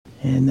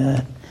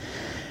And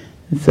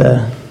it's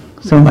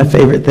some of my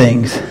favorite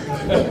things.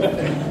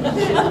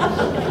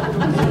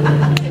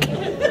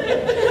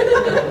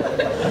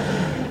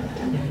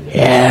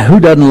 Yeah, who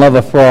doesn't love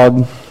a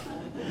frog?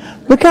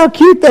 Look how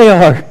cute they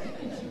are.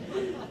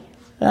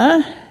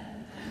 Huh?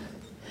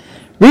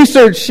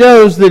 Research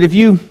shows that if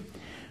you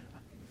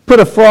put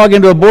a frog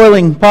into a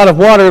boiling pot of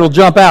water, it'll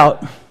jump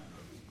out.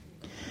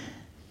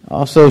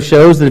 Also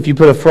shows that if you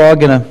put a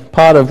frog in a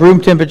pot of room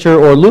temperature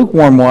or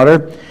lukewarm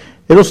water,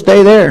 it'll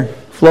stay there,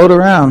 float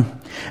around.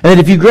 And that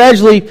if you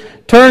gradually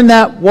turn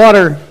that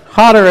water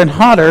hotter and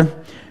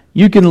hotter,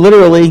 you can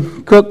literally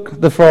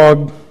cook the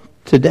frog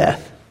to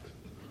death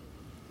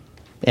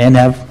and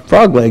have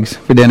frog legs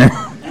for dinner.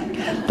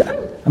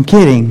 I'm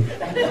kidding.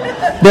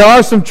 There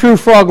are some true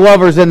frog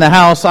lovers in the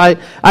house. I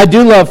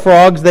do love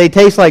frogs. They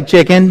taste like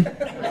chicken.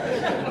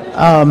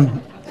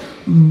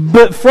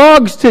 But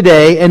frogs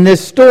today, and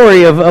this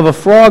story of a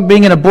frog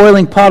being in a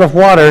boiling pot of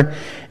water,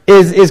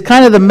 is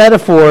kind of the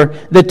metaphor,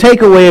 the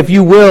takeaway, if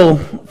you will,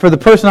 for the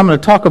person I'm going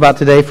to talk about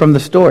today from the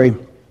story.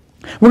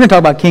 We're going to talk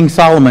about King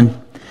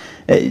Solomon,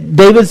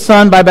 David's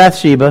son by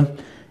Bathsheba.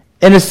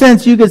 In a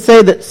sense, you could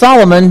say that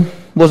Solomon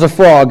was a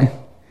frog.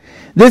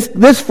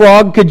 This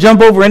frog could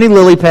jump over any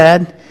lily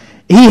pad.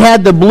 He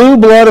had the blue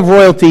blood of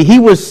royalty. He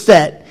was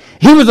set.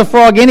 He was a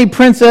frog any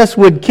princess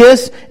would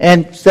kiss,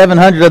 and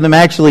 700 of them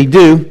actually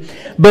do.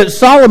 But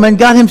Solomon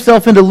got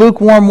himself into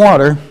lukewarm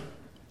water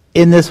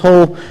in this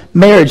whole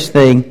marriage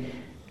thing.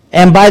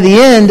 And by the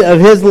end of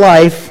his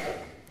life,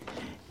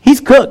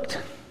 he's cooked.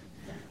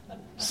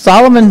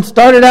 Solomon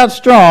started out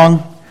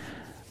strong,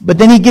 but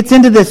then he gets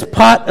into this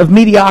pot of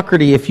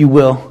mediocrity, if you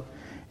will.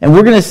 And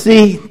we're going to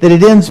see that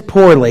it ends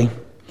poorly.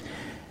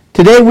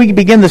 Today we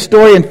begin the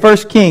story in 1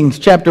 Kings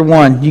chapter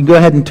 1. You can go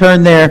ahead and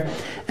turn there.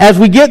 As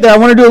we get there, I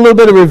want to do a little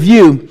bit of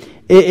review.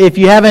 If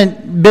you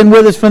haven't been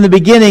with us from the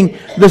beginning,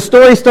 the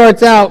story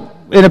starts out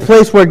in a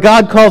place where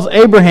God calls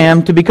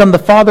Abraham to become the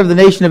father of the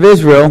nation of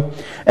Israel.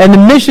 And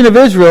the mission of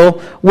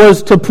Israel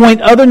was to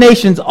point other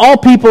nations, all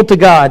people, to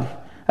God.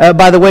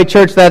 By the way,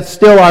 church, that's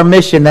still our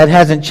mission. That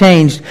hasn't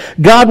changed.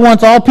 God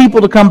wants all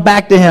people to come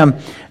back to Him.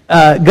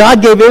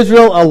 God gave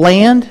Israel a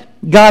land.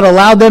 God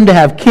allowed them to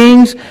have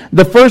kings.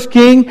 The first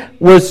king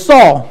was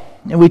Saul.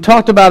 And we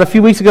talked about a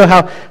few weeks ago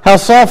how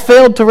Saul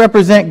failed to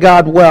represent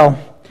God well.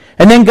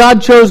 And then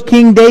God chose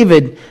King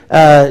David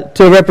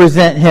to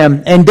represent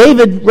him. And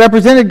David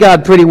represented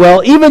God pretty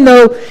well. Even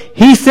though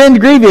he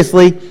sinned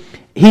grievously,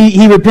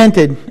 he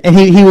repented. And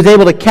he was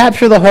able to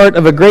capture the heart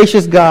of a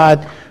gracious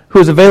God who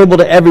is available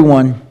to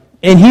everyone.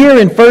 And here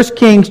in 1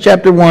 Kings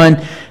chapter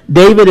 1,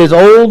 David is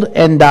old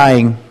and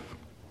dying.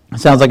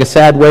 Sounds like a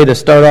sad way to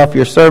start off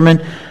your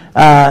sermon.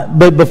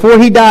 But before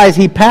he dies,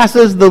 he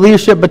passes the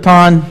leadership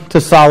baton to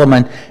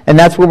Solomon. And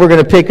that's where we're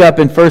going to pick up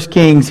in 1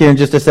 Kings here in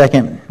just a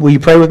second. Will you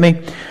pray with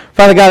me?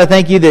 Father God, I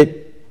thank you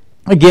that,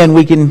 again,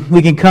 we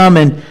can come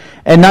and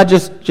not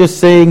just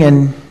sing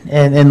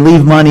and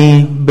leave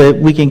money, but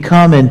we can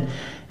come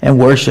and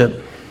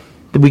worship.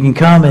 That we can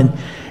come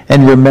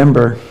and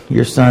remember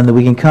your Son. That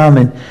we can come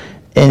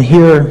and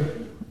hear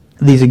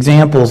these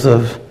examples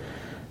of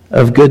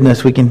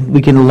goodness. We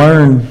can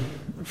learn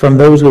from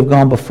those who have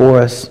gone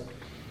before us.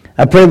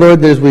 I pray, Lord,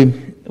 that as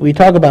we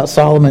talk about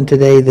Solomon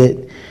today,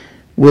 that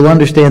we'll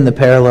understand the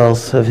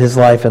parallels of his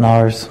life and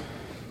ours.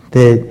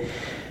 That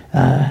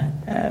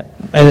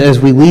as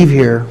we leave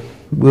here,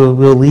 we'll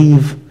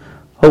leave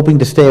hoping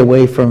to stay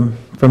away from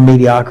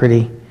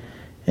mediocrity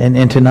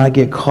and to not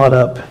get caught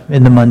up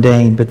in the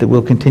mundane, but that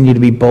we'll continue to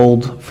be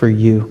bold for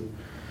you.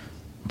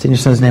 It's in your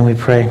Son's name we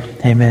pray.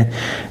 Amen.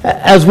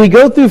 As we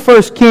go through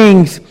 1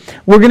 Kings,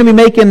 we're going to be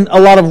making a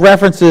lot of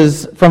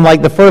references from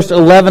like the first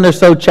 11 or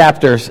so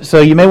chapters.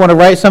 So you may want to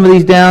write some of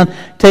these down,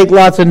 take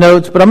lots of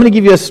notes, but I'm going to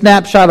give you a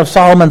snapshot of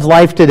Solomon's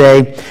life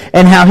today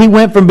and how he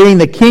went from being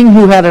the king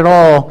who had it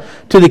all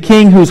to the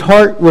king whose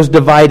heart was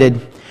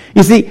divided.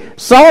 You see,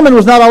 Solomon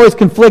was not always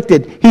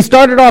conflicted. He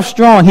started off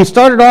strong. He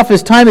started off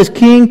his time as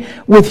king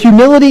with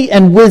humility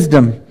and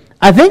wisdom.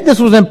 I think this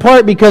was in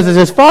part because as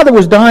his father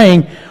was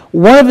dying,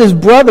 one of his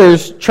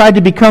brothers tried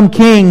to become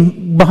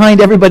king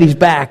behind everybody's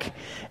back.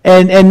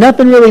 And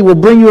nothing really will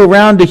bring you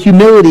around to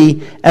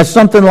humility as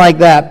something like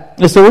that.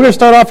 And so we're going to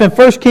start off in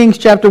 1 Kings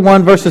chapter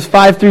 1, verses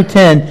 5 through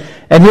 10.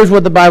 And here's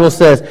what the Bible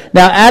says.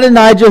 Now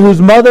Adonijah, whose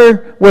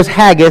mother was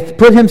Haggith,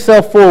 put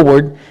himself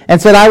forward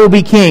and said, I will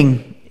be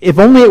king. If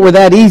only it were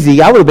that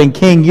easy, I would have been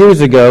king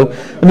years ago.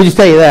 Let me just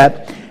tell you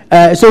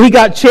that. So he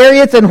got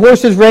chariots and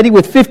horses ready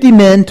with 50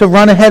 men to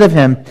run ahead of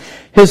him.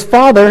 His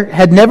father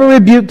had never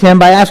rebuked him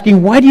by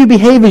asking, why do you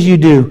behave as you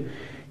do?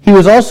 He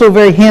was also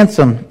very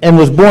handsome and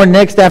was born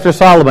next after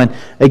Solomon.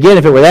 Again,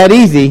 if it were that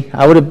easy,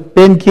 I would have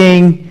been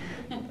king.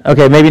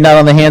 Okay, maybe not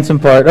on the handsome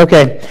part.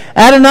 Okay.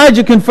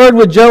 Adonijah conferred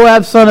with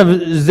Joab, son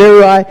of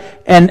Zeruiah,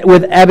 and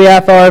with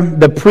Abiathar,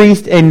 the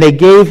priest, and they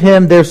gave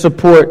him their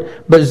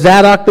support. But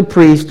Zadok the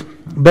priest,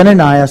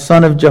 Benaniah,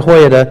 son of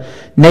Jehoiada,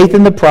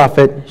 Nathan the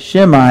prophet,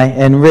 Shimei,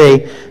 and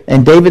Rei,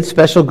 and David's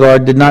special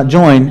guard did not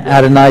join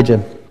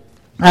Adonijah.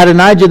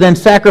 Adonijah then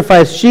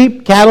sacrificed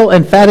sheep, cattle,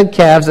 and fatted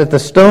calves at the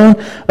stone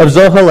of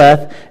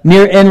Zoheleth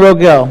near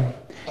En-Rogel.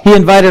 He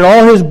invited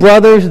all his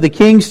brothers, the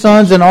king's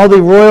sons, and all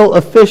the royal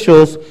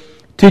officials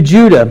to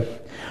Judah.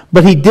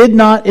 But he did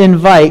not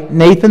invite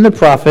Nathan the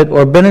prophet,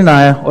 or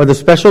Benaiah, or the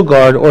special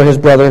guard, or his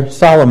brother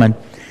Solomon.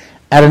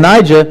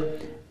 Adonijah,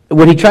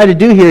 what he tried to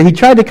do here, he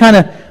tried to kind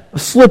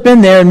of slip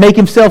in there and make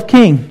himself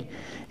king.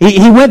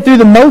 He went through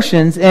the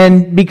motions,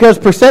 and because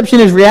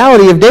perception is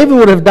reality, if David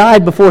would have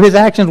died before his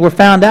actions were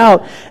found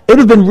out, it would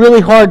have been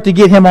really hard to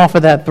get him off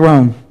of that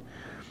throne.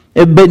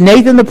 But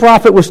Nathan the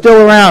prophet was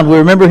still around. We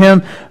remember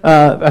him,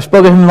 I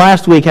spoke of him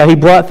last week, how he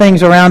brought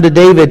things around to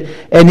David.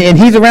 And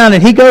he's around,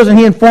 and he goes and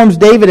he informs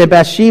David at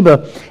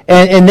Bathsheba.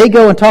 And they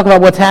go and talk about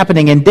what's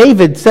happening. And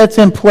David sets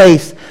in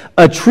place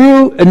a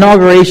true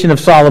inauguration of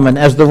Solomon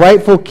as the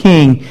rightful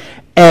king.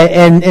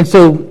 And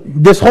so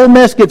this whole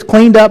mess gets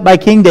cleaned up by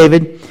King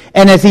David.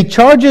 And as he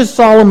charges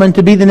Solomon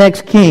to be the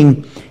next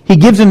king, he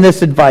gives him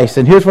this advice.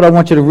 And here's what I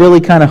want you to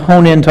really kind of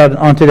hone in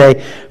on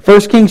today.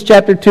 1 Kings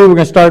chapter 2, we're going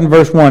to start in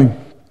verse 1.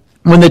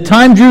 When the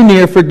time drew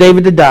near for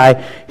David to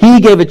die, he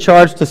gave a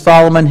charge to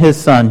Solomon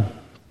his son.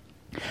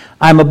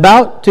 I'm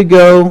about to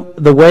go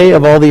the way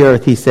of all the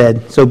earth, he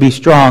said. So be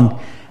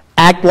strong,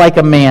 act like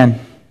a man,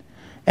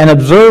 and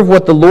observe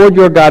what the Lord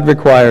your God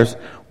requires.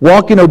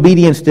 Walk in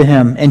obedience to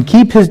him, and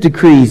keep his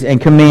decrees and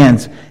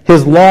commands,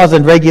 his laws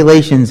and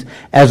regulations,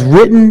 as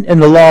written in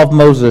the law of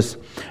Moses.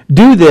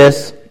 Do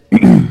this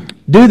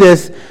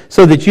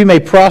so that you may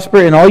prosper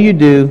in all you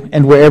do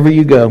and wherever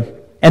you go,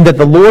 and that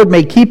the Lord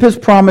may keep his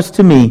promise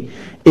to me.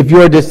 If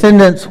your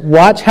descendants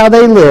watch how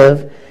they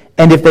live,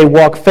 and if they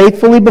walk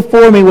faithfully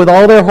before me with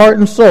all their heart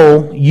and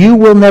soul, you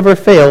will never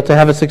fail to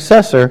have a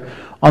successor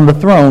on the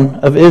throne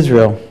of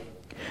Israel.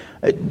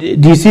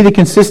 Do you see the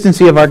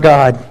consistency of our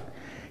God?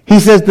 He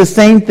says the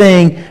same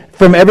thing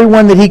from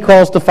everyone that he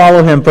calls to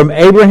follow him, from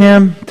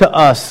Abraham to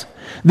us.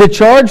 The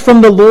charge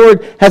from the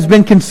Lord has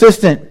been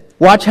consistent.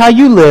 Watch how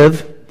you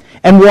live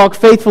and walk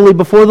faithfully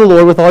before the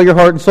Lord with all your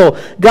heart and soul.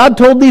 God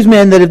told these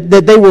men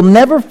that they will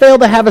never fail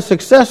to have a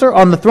successor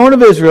on the throne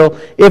of Israel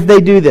if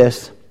they do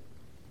this.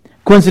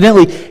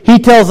 Coincidentally, he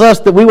tells us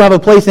that we will have a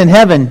place in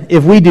heaven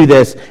if we do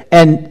this.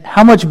 And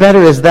how much better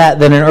is that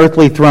than an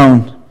earthly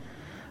throne?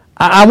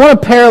 I want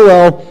to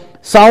parallel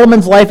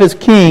Solomon's life as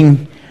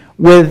king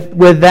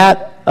with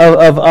that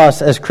of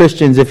us as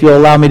Christians, if you'll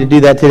allow me to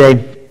do that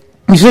today.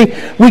 You see,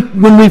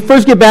 when we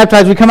first get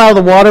baptized, we come out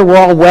of the water, we're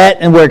all wet,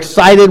 and we're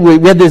excited. We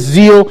have this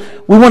zeal.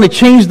 We want to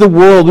change the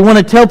world. We want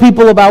to tell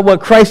people about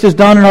what Christ has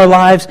done in our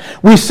lives.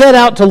 We set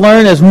out to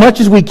learn as much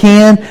as we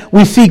can.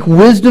 We seek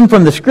wisdom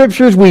from the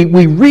Scriptures. We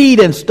read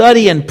and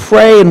study and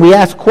pray, and we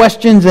ask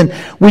questions, and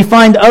we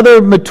find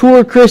other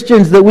mature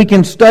Christians that we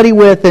can study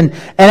with and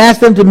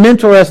ask them to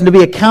mentor us and to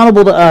be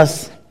accountable to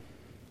us.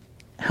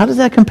 How does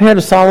that compare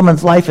to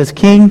Solomon's life as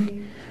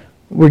king?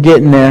 We're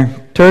getting there.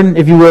 Turn,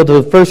 if you will,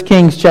 to 1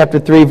 Kings chapter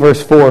 3,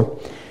 verse 4.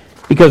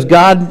 Because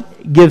God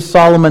gives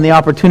Solomon the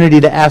opportunity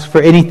to ask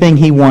for anything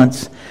he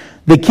wants.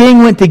 The king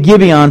went to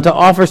Gibeon to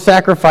offer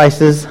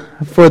sacrifices,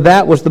 for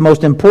that was the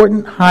most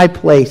important high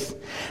place.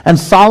 And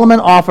Solomon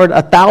offered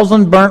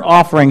 1,000 burnt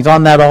offerings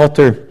on that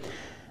altar.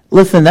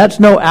 Listen, that's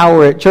no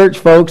hour at church,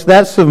 folks.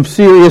 That's some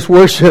serious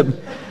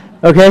worship.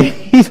 Okay,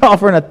 he's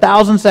offering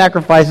 1,000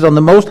 sacrifices on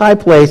the most high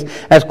place,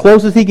 as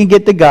close as he can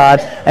get to God,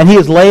 and he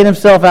is laying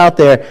himself out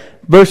there.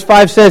 Verse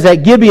 5 says,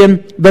 at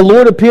Gibeon, the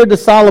Lord appeared to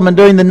Solomon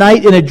during the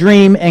night in a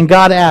dream, and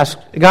God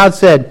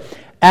said,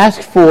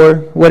 ask for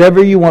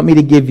whatever you want me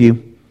to give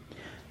you.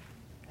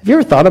 Have you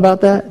ever thought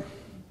about that?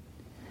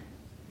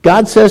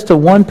 God says to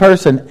one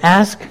person,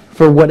 ask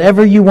for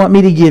whatever you want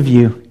me to give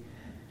you.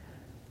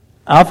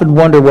 I often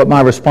wonder what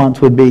my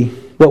response would be.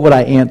 What would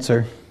I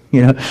answer?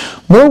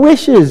 More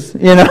wishes.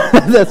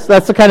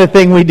 That's the kind of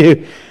thing we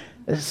do.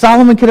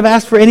 Solomon could have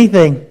asked for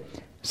anything.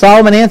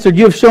 Solomon answered,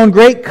 you have shown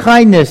great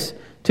kindness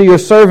to your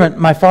servant,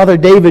 my father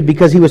David,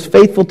 because he was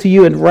faithful to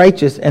you and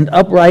righteous and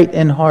upright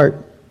in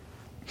heart.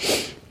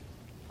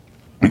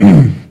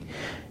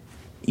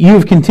 You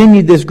have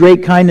continued this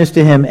great kindness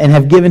to him and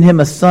have given him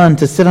a son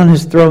to sit on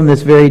his throne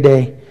this very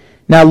day.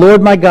 Now,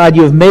 Lord my God,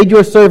 you have made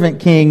your servant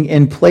king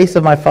in place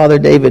of my father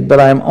David, but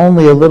I am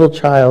only a little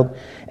child,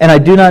 and I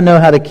do not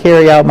know how to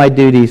carry out my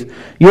duties.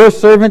 Your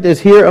servant is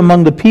here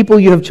among the people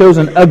you have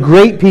chosen, a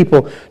great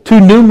people, too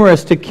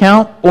numerous to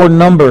count or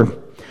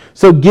number.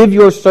 So give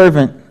your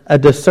servant a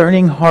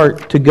discerning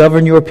heart to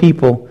govern your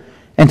people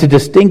and to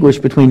distinguish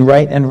between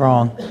right and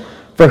wrong.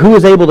 For who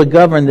is able to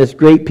govern this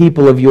great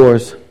people of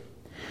yours?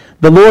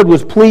 The Lord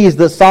was pleased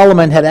that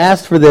Solomon had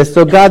asked for this.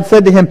 So God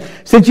said to him,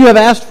 since you have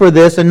asked for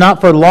this and not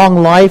for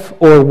long life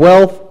or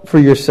wealth for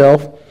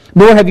yourself,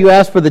 nor have you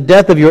asked for the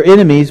death of your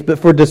enemies, but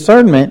for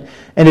discernment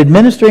and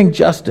administering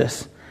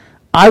justice,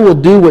 I will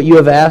do what you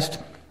have asked.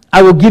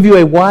 I will give you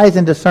a wise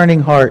and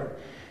discerning heart,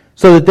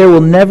 so that there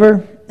will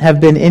never have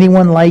been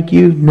anyone like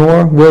you,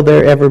 nor will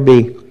there ever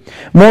be.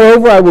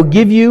 Moreover, I will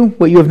give you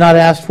what you have not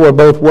asked for,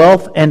 both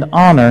wealth and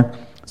honor,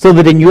 so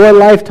that in your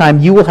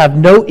lifetime you will have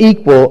no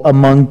equal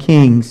among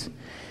kings.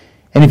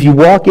 And if you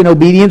walk in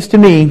obedience to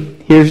me,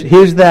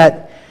 here's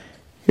that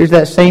Here's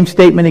that same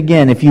statement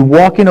again. If you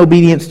walk in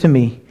obedience to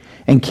me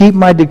and keep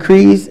my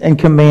decrees and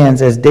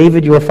commands as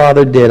David your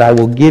father did, I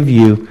will give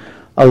you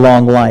a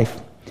long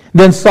life.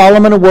 Then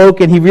Solomon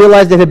awoke and he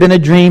realized it had been a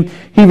dream.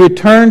 He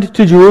returned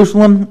to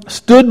Jerusalem,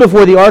 stood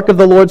before the ark of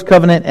the Lord's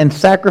covenant, and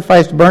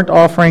sacrificed burnt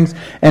offerings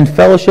and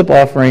fellowship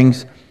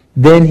offerings.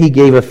 Then he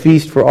gave a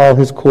feast for all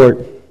his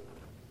court.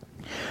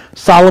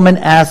 Solomon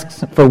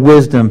asks for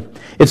wisdom.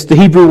 It's the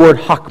Hebrew word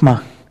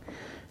hakmah,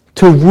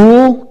 to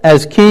rule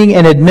as king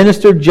and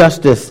administer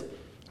justice.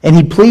 And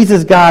he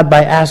pleases God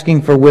by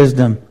asking for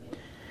wisdom.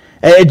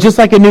 Just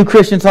like a new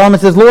Christian, Solomon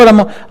says, Lord,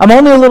 I'm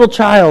only a little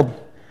child.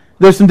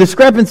 There's some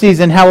discrepancies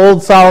in how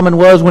old Solomon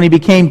was when he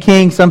became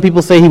king. Some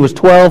people say he was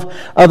 12.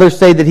 Others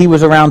say that he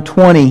was around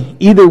 20.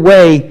 Either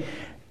way,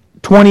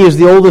 20 is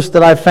the oldest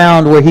that I've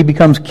found where he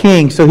becomes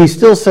king. So he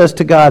still says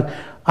to God,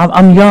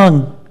 I'm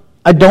young.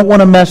 I don't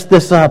want to mess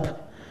this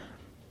up.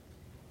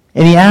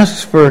 And he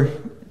asks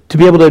to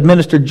be able to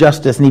administer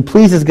justice. And he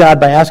pleases God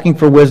by asking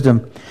for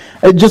wisdom.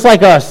 Just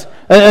like us.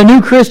 A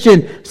new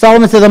Christian,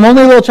 Solomon says, I'm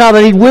only a little child,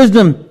 I need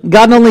wisdom.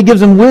 God not only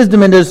gives him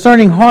wisdom and a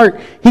discerning heart,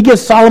 he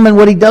gives Solomon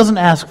what he doesn't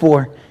ask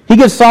for. He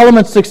gives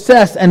Solomon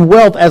success and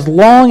wealth as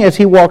long as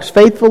he walks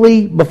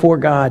faithfully before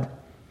God.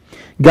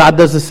 God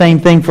does the same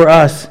thing for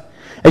us.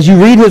 As you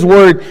read his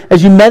word,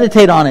 as you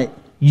meditate on it,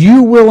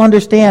 you will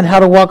understand how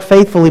to walk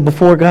faithfully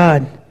before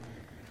God.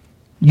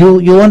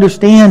 You'll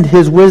understand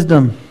his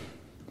wisdom.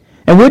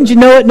 And wouldn't you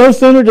know it, no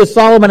sooner does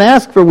Solomon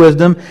ask for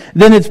wisdom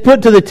than it's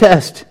put to the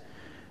test.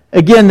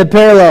 Again, the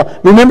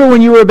parallel. Remember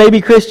when you were a baby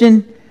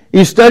Christian?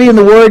 You're studying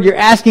the Word, you're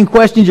asking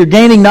questions, you're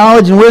gaining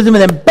knowledge and wisdom,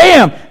 and then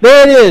bam,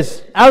 there it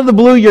is. Out of the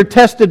blue, you're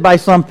tested by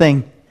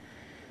something.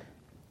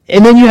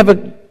 And then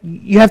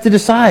you have to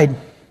decide.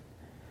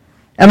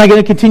 Am I going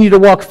to continue to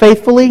walk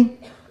faithfully,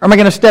 or am I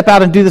going to step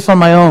out and do this on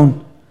my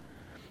own?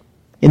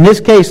 In this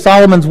case,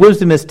 Solomon's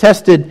wisdom is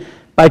tested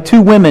by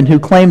two women who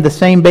claimed the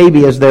same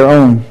baby as their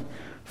own.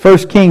 1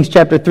 Kings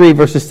chapter 3,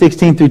 verses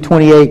 16 through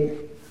 28.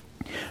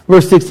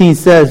 Verse 16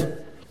 says,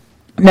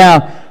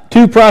 Now,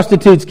 two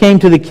prostitutes came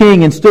to the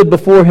king and stood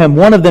before him.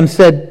 One of them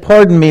said,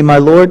 Pardon me, my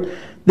lord.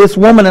 This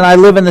woman and I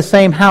live in the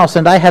same house,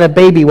 and I had a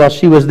baby while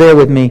she was there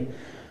with me.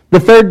 The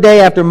third day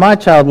after my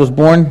child was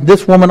born,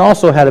 this woman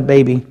also had a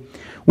baby.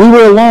 We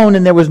were alone,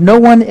 and there was no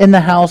one in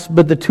the house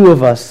but the two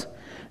of us.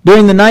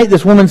 During the night,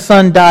 this woman's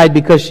son died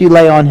because she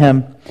lay on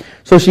him.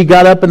 So she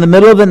got up in the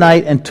middle of the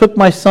night and took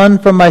my son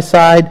from my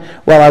side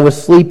while I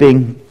was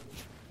sleeping.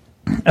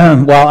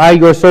 While I,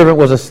 your servant,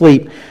 was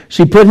asleep.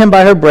 She put him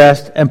by her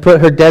breast and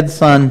put her dead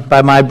son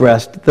by my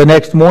breast. The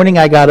next morning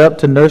I got up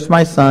to nurse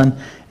my son,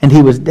 and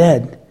he was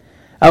dead.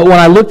 When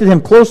I looked at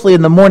him closely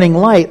in the morning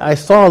light, I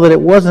saw that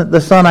it wasn't the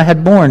son I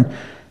had born.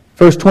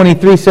 Verse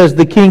 23 says,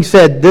 The king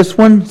said, This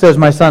one says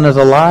my son is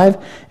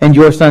alive, and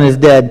your son is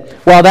dead.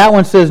 While that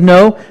one says,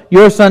 No,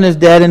 your son is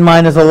dead, and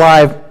mine is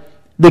alive.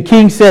 The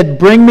king said,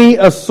 Bring me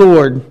a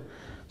sword.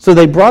 So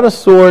they brought a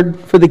sword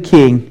for the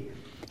king.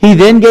 He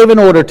then gave an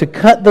order to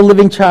cut the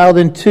living child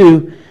in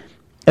two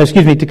and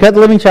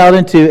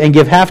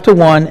give half to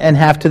one and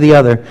half to the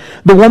other.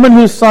 The woman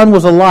whose son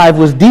was alive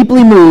was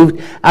deeply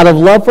moved out of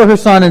love for her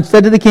son and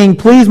said to the king,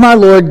 Please, my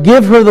lord,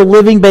 give her the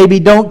living baby,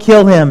 don't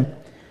kill him.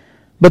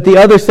 But the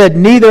other said,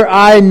 Neither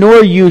I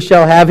nor you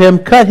shall have him,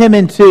 cut him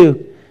in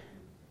two.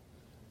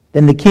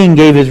 Then the king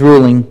gave his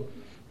ruling,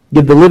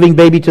 Give the living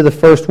baby to the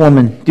first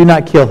woman, do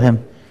not kill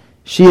him.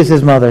 She is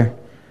his mother.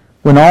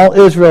 When all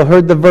Israel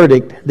heard the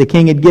verdict the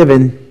king had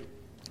given,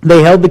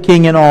 they held the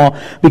king in awe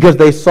because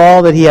they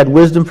saw that he had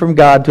wisdom from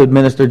God to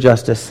administer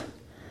justice.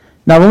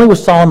 Not only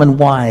was Solomon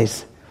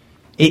wise,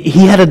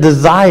 he had a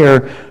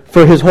desire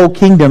for his whole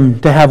kingdom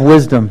to have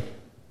wisdom.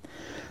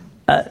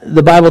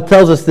 The Bible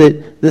tells us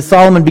that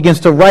Solomon begins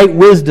to write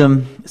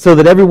wisdom so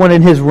that everyone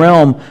in his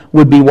realm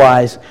would be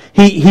wise.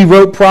 He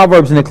wrote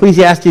Proverbs and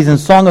Ecclesiastes and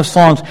Song of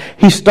Songs.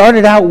 He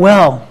started out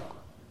well,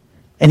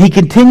 and he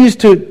continues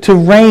to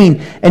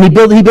reign, and he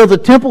builds a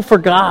temple for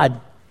God.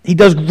 He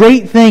does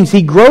great things.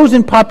 He grows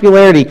in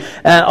popularity.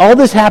 All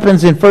this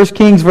happens in 1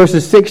 Kings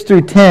verses 6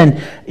 through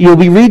 10. You'll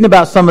be reading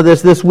about some of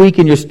this week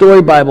in your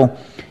story Bible.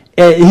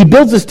 He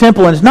builds this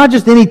temple, and it's not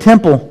just any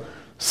temple.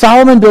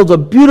 Solomon builds a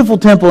beautiful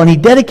temple, and he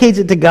dedicates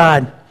it to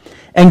God.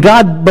 And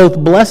God both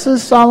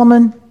blesses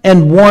Solomon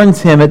and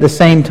warns him at the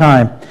same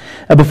time.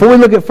 Before we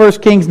look at 1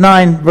 Kings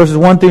 9, verses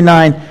 1 through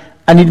 9,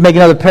 I need to make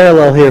another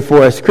parallel here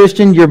for us.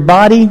 Christian, your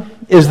body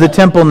is the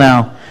temple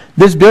now.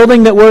 This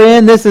building that we're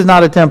in, this is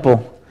not a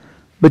temple.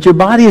 But your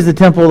body is the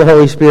temple of the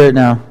Holy Spirit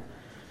now.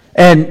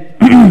 And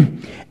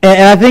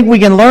I think we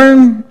can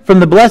learn from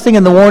the blessing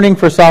and the warning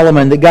for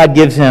Solomon that God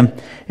gives him.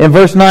 In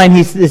verse 9,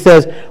 it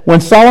says, When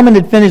Solomon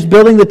had finished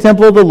building the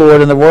temple of the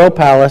Lord in the royal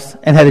palace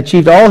and had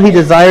achieved all he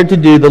desired to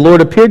do, the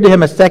Lord appeared to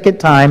him a second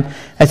time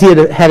as he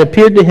had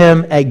appeared to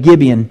him at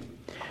Gibeon.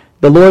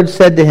 The Lord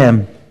said to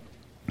him,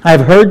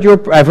 I've heard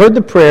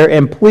the prayer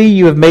and plea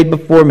you have made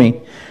before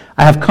me.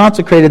 I have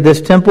consecrated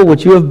this temple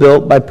which you have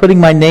built by putting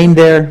my name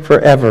there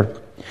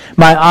forever.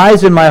 My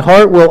eyes and my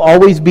heart will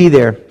always be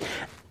there.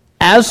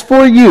 As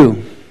for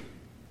you,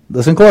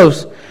 listen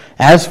close,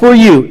 As for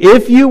you,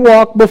 if you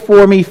walk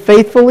before me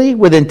faithfully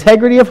with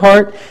integrity of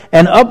heart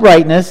and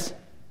uprightness,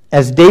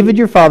 as David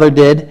your father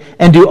did,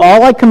 and do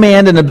all I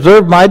command and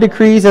observe my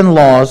decrees and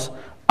laws,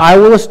 I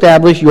will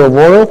establish your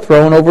royal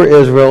throne over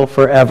Israel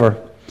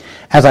forever.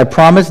 As I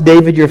promised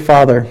David your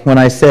father when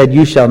I said,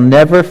 you shall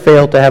never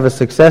fail to have a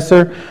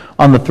successor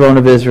on the throne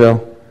of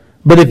Israel.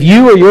 But if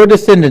you or your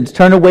descendants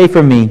turn away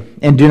from me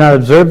and do not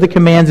observe the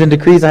commands and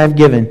decrees I have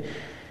given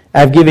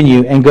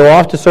you, and go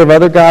off to serve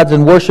other gods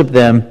and worship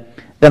them,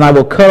 then I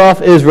will cut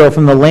off Israel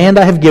from the land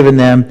I have given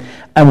them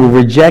and will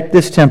reject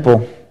this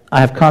temple I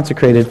have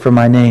consecrated for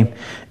my name.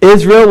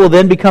 Israel will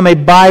then become a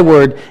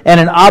byword and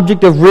an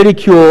object of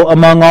ridicule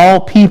among all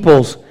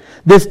peoples.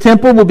 This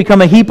temple will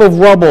become a heap of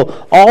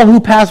rubble. All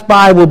who pass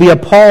by will be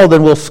appalled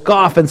and will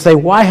scoff and say,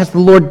 why has the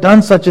Lord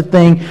done such a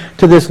thing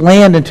to this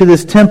land and to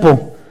this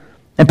temple?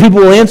 And people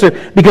will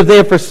answer, because they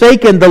have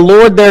forsaken the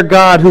Lord their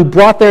God, who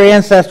brought their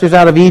ancestors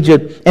out of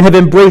Egypt, and have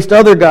embraced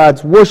other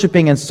gods,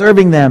 worshiping and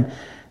serving them.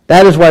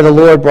 That is why the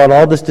Lord brought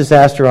all this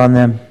disaster on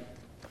them.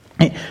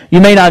 You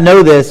may not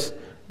know this,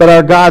 but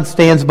our God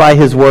stands by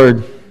his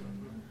word.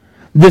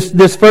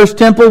 This first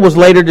temple was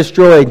later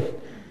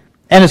destroyed.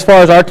 And as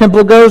far as our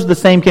temple goes, the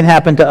same can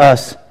happen to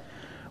us.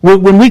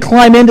 When we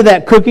climb into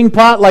that cooking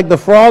pot like the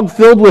frog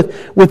filled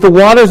with the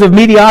waters of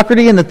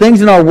mediocrity and the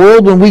things in our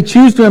world, when we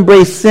choose to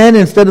embrace sin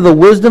instead of the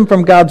wisdom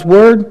from God's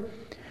word,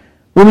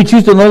 when we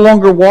choose to no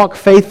longer walk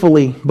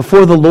faithfully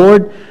before the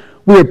Lord,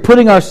 we are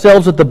putting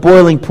ourselves at the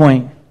boiling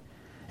point.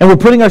 And we're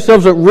putting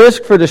ourselves at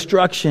risk for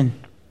destruction.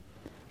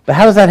 But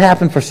how does that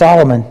happen for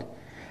Solomon?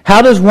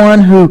 How does one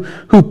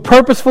who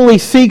purposefully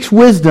seeks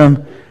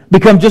wisdom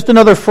become just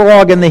another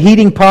frog in the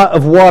heating pot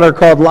of water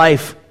called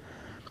life?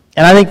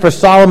 And I think for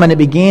Solomon it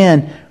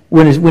began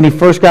when he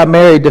first got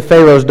married to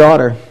Pharaoh's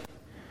daughter.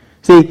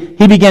 See,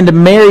 he began to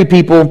marry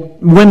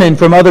women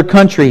from other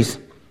countries.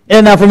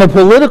 And now from a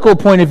political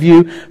point of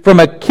view, from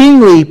a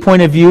kingly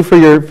point of view for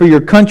your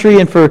country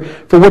and for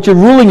what you're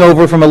ruling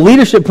over, from a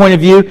leadership point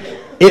of view,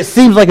 it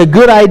seems like a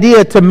good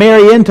idea to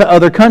marry into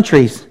other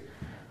countries.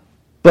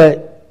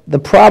 But the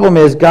problem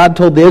is God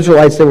told the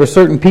Israelites there were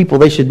certain people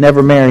they should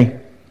never marry.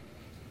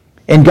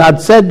 And God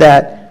said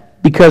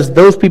that because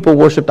those people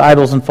worshipped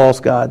idols and false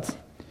gods.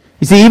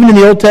 You see, even in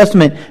the Old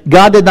Testament,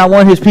 God did not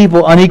want his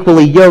people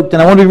unequally yoked.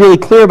 And I want to be really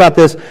clear about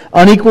this.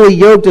 Unequally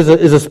yoked is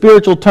a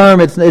spiritual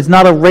term. It's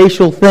not a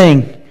racial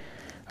thing.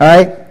 All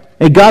right?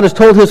 And God has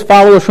told his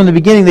followers from the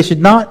beginning they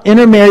should not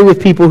intermarry with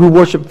people who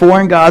worship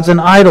foreign gods and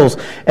idols.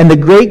 And the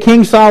great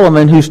King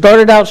Solomon, who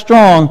started out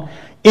strong,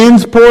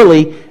 ends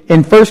poorly.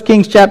 In 1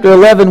 Kings chapter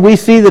 11, we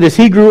see that as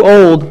he grew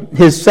old,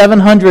 his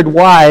 700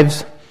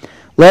 wives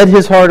led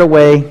his heart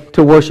away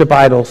to worship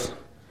idols.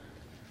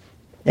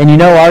 And you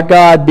know, our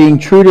God, being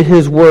true to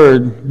his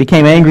word,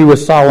 became angry with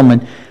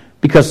Solomon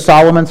because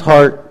Solomon's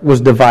heart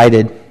was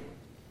divided.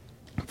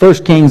 1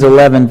 Kings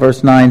 11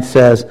 verse 9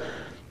 says,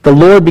 the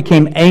Lord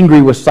became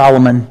angry with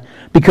Solomon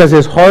because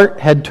his heart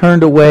had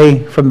turned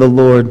away from the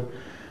Lord,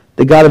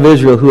 the God of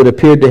Israel, who had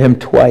appeared to him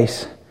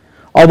twice.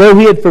 Although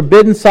he had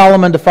forbidden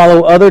Solomon to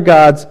follow other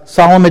gods,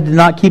 Solomon did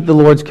not keep the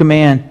Lord's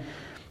command.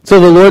 So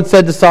the Lord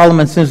said to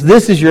Solomon, since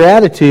this is your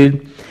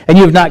attitude, and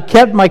you have not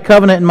kept my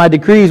covenant and my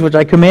decrees which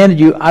I commanded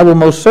you, I will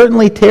most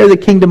certainly tear the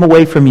kingdom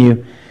away from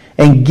you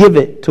and give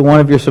it to one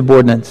of your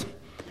subordinates.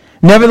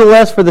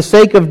 Nevertheless, for the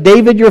sake of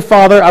David your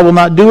father, I will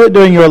not do it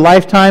during your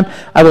lifetime.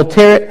 I will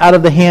tear it out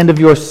of the hand of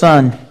your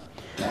son.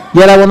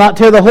 Yet I will not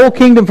tear the whole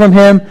kingdom from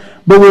him,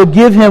 but will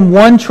give him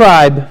one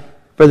tribe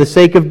for the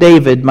sake of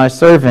David, my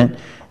servant,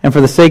 and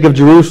for the sake of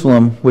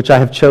Jerusalem, which I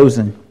have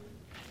chosen.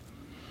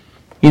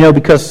 You know,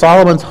 because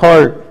Solomon's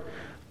heart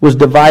was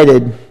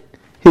divided,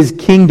 his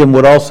kingdom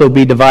would also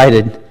be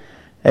divided.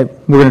 We're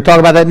going to talk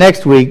about that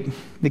next week.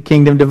 The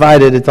kingdom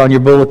divided. It's on your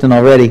bulletin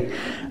already.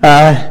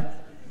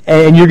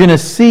 And you're going to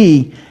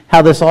see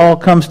how this all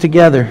comes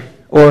together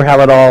or how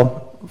it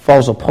all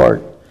falls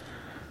apart.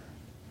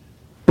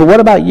 But what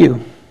about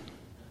you?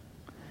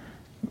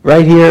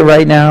 Right here,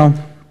 right now?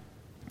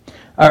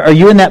 Are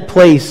you in that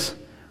place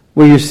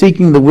where you're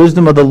seeking the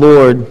wisdom of the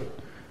Lord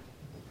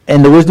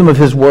and the wisdom of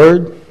his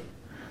word?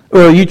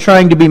 Or are you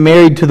trying to be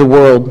married to the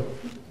world?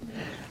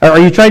 Are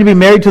you trying to be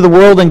married to the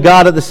world and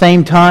God at the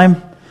same time?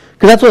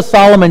 Because that's what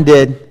Solomon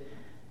did.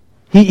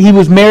 He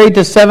was married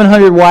to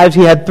 700 wives.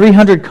 He had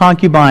 300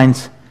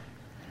 concubines.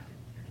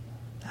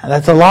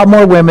 That's a lot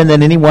more women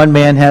than any one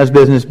man has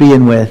business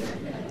being with.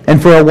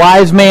 And for a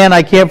wise man,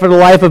 I can't for the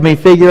life of me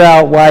figure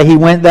out why he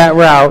went that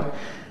route.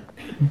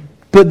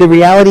 But the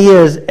reality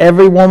is,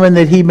 every woman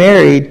that he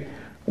married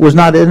was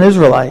not an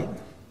Israelite.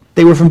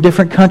 They were from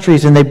different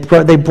countries, and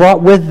they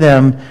brought with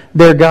them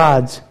their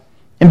gods.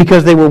 And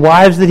because they were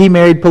wives that he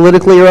married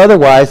politically or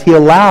otherwise, he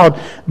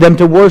allowed them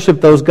to worship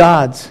those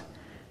gods.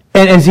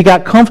 And as he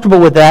got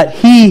comfortable with that,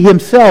 he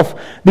himself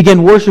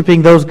began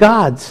worshiping those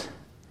gods.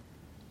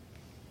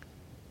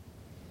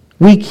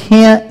 We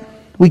can't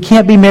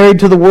be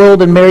married to the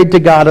world and married to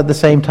God at the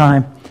same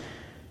time.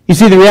 You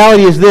see, the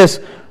reality is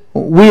this.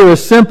 We are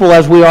as simple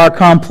as we are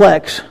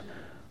complex.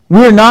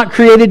 We are not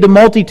created to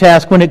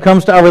multitask when it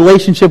comes to our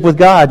relationship with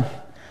God.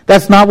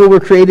 That's not what we're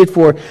created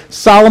for.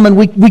 Solomon,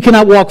 we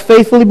cannot walk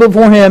faithfully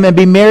before him and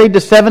be married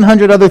to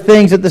 700 other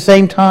things at the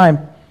same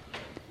time.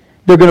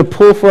 They're going to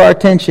pull for our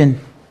attention.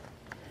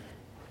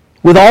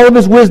 With all of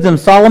his wisdom,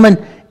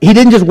 Solomon, he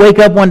didn't just wake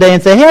up one day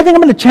and say, hey, I think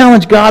I'm going to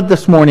challenge God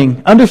this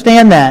morning.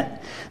 Understand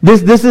that.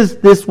 This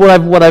is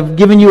what I've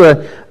given you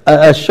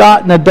a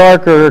shot in the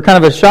dark, or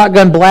kind of a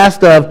shotgun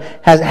blast of,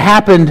 has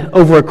happened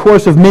over a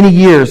course of many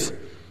years.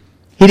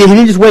 He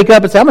didn't just wake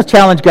up and say, I'm going to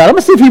challenge God. I'm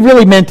going to see if he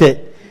really meant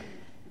it.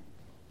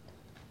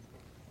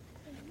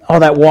 All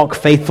that walk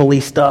faithfully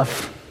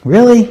stuff.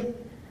 Really?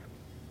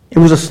 It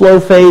was a slow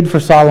fade for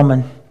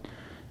Solomon.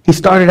 He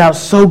started out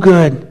so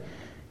good.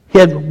 He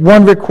had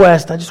one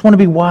request. I just want to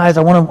be wise.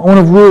 I want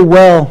to rule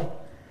well.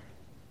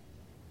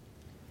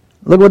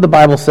 Look what the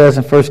Bible says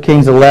in 1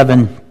 Kings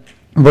 11,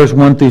 verse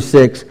 1 through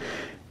 6.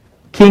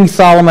 King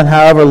Solomon,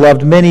 however,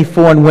 loved many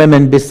foreign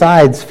women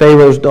besides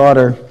Pharaoh's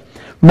daughter,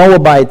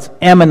 Moabites,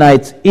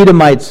 Ammonites,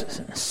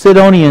 Edomites,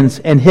 Sidonians,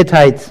 and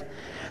Hittites.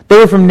 They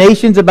were from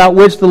nations about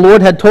which the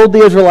Lord had told the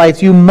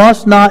Israelites, you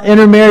must not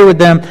intermarry with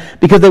them,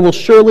 because they will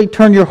surely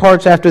turn your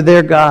hearts after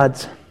their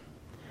gods.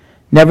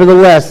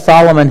 Nevertheless,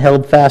 Solomon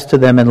held fast to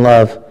them in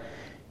love.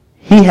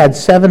 He had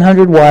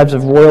 700 wives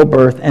of royal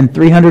birth and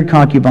 300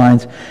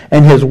 concubines,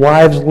 and his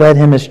wives led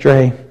him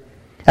astray.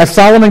 As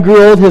Solomon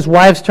grew old, his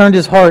wives turned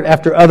his heart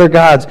after other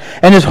gods,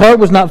 and his heart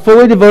was not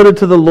fully devoted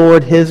to the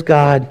Lord his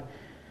God,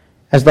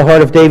 as the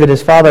heart of David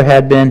his father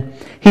had been.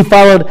 He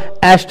followed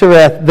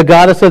Ashtoreth, the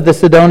goddess of the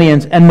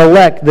Sidonians, and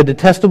Molech, the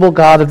detestable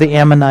god of the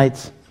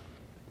Ammonites.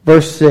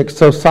 Verse 6,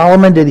 so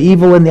Solomon did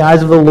evil in the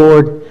eyes of the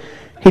Lord.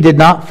 He did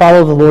not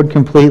follow the Lord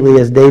completely,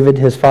 as David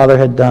his father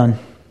had done.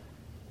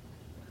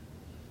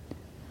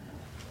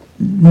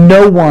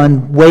 No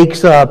one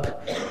wakes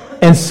up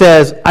and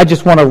says, I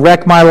just want to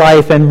wreck my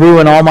life and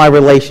ruin all my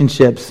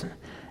relationships.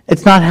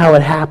 It's not how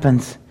it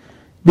happens.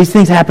 These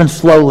things happen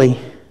slowly.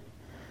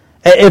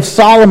 If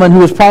Solomon, who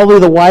was probably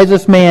the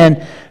wisest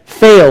man,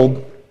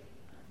 failed,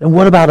 then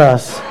what about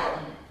us?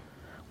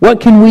 What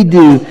can we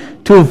do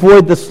to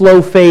avoid the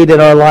slow fade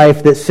in our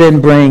life that sin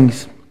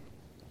brings?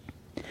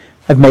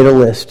 I've made a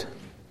list.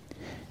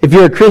 If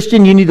you're a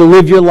Christian, you need to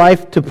live your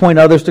life to point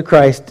others to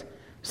Christ.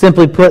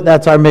 Simply put,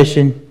 that's our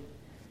mission.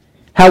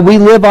 How we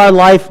live our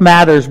life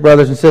matters,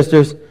 brothers and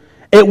sisters.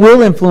 It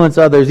will influence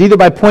others, either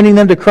by pointing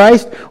them to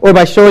Christ or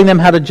by showing them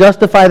how to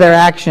justify their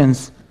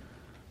actions.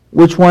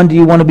 Which one do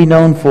you want to be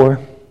known for?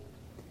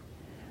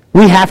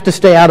 We have to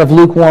stay out of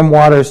lukewarm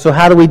waters. So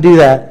how do we do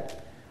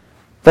that?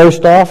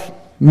 First off,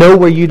 know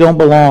where you don't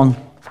belong.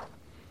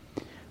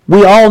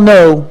 We all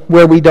know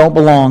where we don't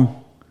belong.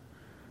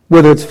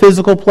 Whether it's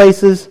physical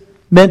places,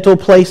 mental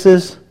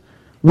places,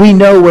 we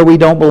know where we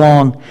don't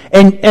belong.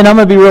 And I'm going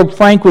to be real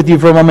frank with you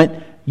for a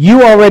moment.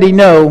 You already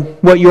know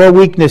what your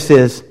weakness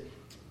is.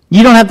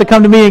 You don't have to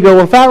come to me and go,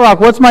 well, Fat Rock,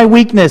 what's my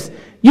weakness?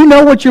 You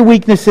know what your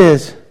weakness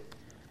is.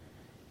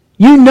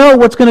 You know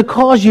what's going to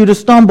cause you to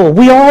stumble.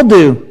 We all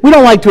do. We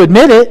don't like to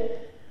admit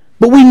it,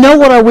 but we know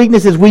what our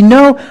weakness is. We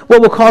know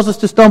what will cause us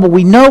to stumble.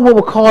 We know what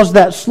will cause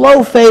that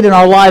slow fade in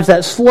our lives,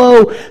 that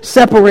slow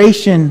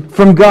separation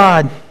from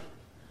God.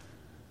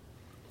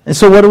 And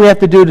so what do we have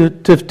to do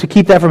to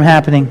keep that from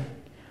happening?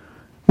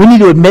 We need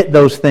to admit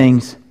those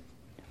things.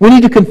 We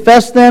need to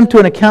confess them to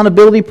an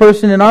accountability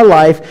person in our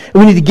life,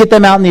 and we need to get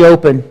them out in the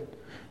open.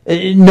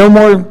 No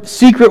more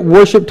secret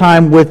worship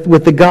time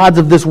with the gods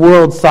of this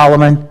world,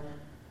 Solomon.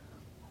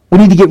 We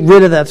need to get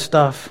rid of that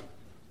stuff.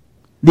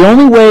 The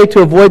only way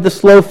to avoid the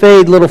slow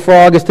fade, little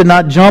frog, is to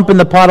not jump in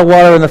the pot of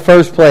water in the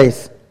first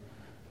place.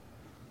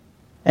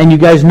 And you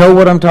guys know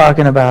what I'm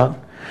talking about.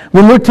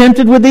 When we're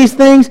tempted with these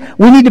things,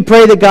 we need to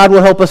pray that God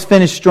will help us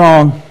finish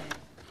strong.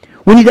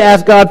 We need to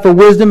ask God for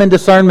wisdom and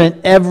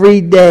discernment every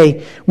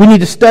day. We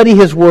need to study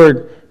His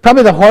Word.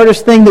 Probably the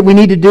hardest thing that we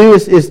need to do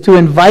is to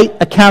invite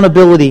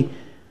accountability.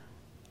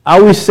 I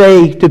always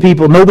say to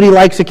people, nobody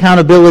likes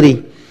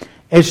accountability.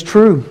 It's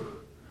true.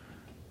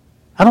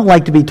 I don't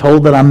like to be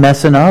told that I'm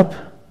messing up.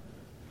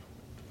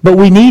 But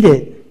we need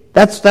it.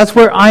 That's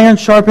where iron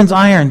sharpens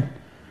iron.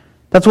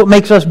 That's what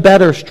makes us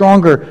better,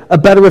 stronger, a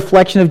better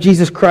reflection of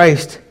Jesus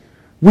Christ.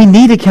 We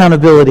need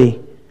accountability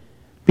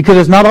because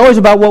it's not always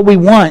about what we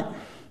want.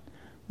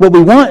 What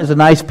we want is a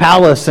nice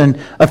palace and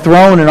a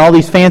throne and all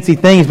these fancy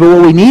things, but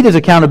what we need is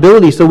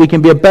accountability so we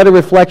can be a better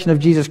reflection of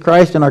Jesus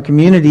Christ in our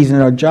communities,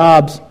 in our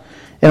jobs,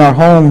 in our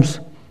homes.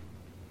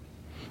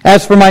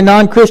 As for my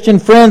non-Christian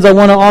friends, I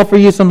want to offer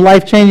you some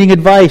life-changing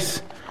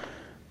advice.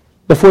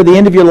 Before the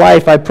end of your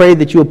life, I pray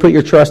that you will put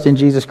your trust in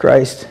Jesus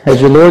Christ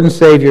as your Lord and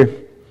Savior.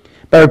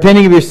 By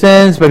repenting of your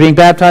sins, by being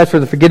baptized for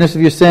the forgiveness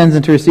of your sins,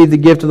 and to receive the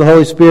gift of the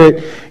Holy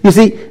Spirit. You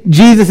see,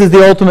 Jesus is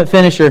the ultimate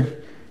finisher.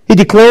 He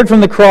declared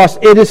from the cross,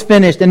 it is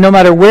finished. And no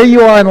matter where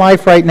you are in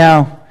life right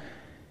now,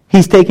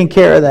 He's taking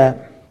care of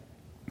that.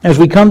 As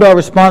we come to our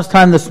response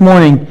time this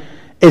morning,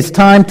 it's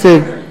time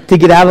to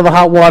get out of the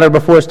hot water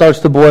before it starts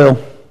to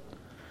boil.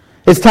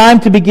 It's time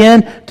to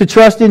begin to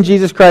trust in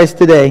Jesus Christ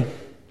today.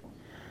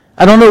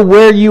 I don't know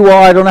where you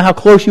are. I don't know how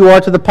close you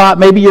are to the pot.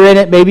 Maybe you're in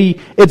it.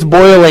 Maybe it's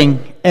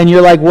boiling. And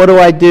you're like, what do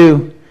I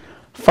do?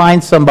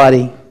 Find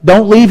somebody.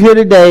 Don't leave here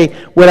today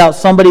without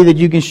somebody that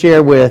you can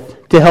share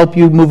with to help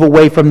you move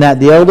away from that.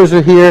 The elders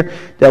are here.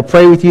 They'll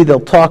pray with you. They'll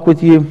talk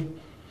with you.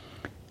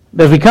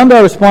 But as we come to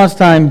our response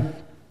time,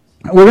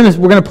 we're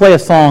gonna play a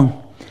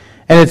song,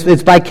 and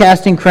it's by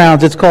Casting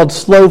Crowns. It's called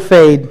Slow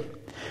Fade,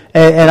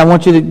 and I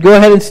want you to go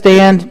ahead and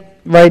stand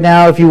right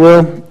now, if you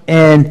will.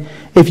 And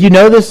if you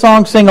know this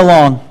song, sing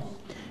along.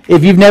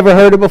 If you've never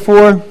heard it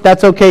before,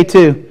 that's okay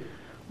too.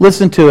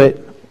 Listen to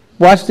it.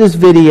 Watch this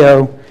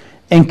video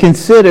and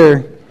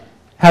consider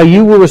how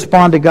you will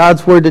respond to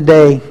God's Word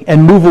today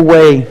and move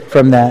away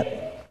from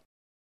that.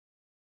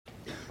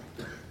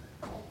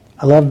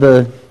 I love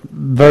the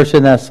verse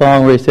in that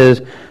song where it says,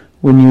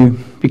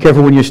 be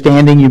careful when you're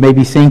standing, you may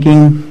be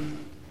sinking.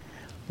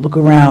 Look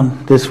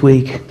around this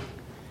week.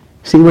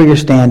 See where you're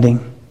standing.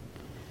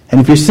 And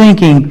if you're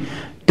sinking,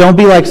 don't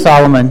be like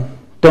Solomon.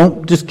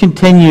 Don't just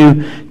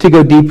continue to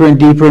go deeper and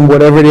deeper in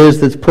whatever it is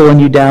that's pulling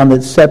you down,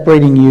 that's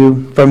separating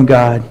you from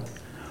God.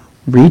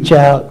 Reach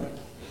out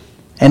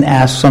and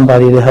ask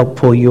somebody to help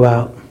pull you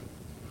out.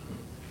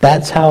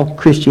 That's how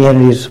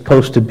Christianity is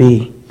supposed to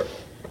be.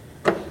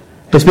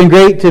 It's been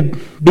great to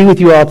be with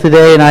you all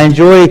today, and I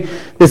enjoy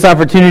this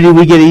opportunity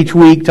we get each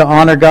week to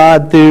honor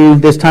God through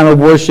this time of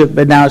worship,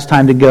 but now it's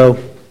time to go.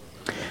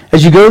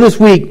 As you go this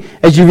week,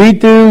 as you read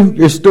through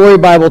your story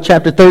Bible,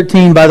 chapter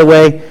 13, by the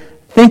way,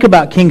 think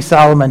about King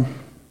Solomon.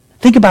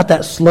 Think about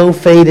that slow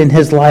fade in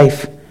his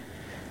life.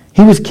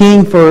 He was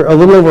king for a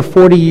little over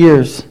 40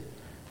 years.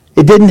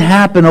 It didn't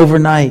happen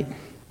overnight.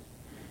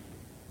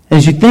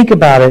 As you think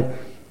about it,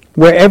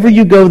 wherever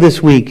you go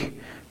this week,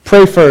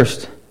 pray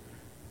first.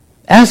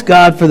 Ask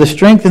God for the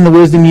strength and the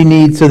wisdom you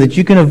need so that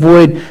you can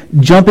avoid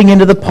jumping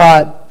into the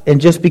pot and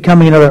just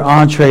becoming another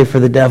entree for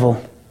the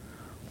devil.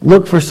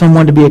 Look for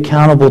someone to be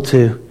accountable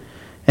to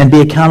and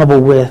be accountable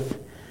with.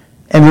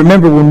 And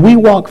remember, when we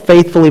walk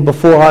faithfully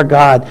before our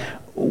God,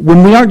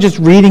 when we aren't just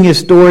reading His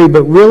story,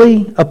 but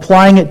really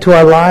applying it to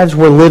our lives,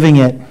 we're living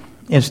it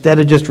instead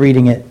of just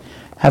reading it.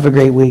 Have a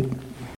great week.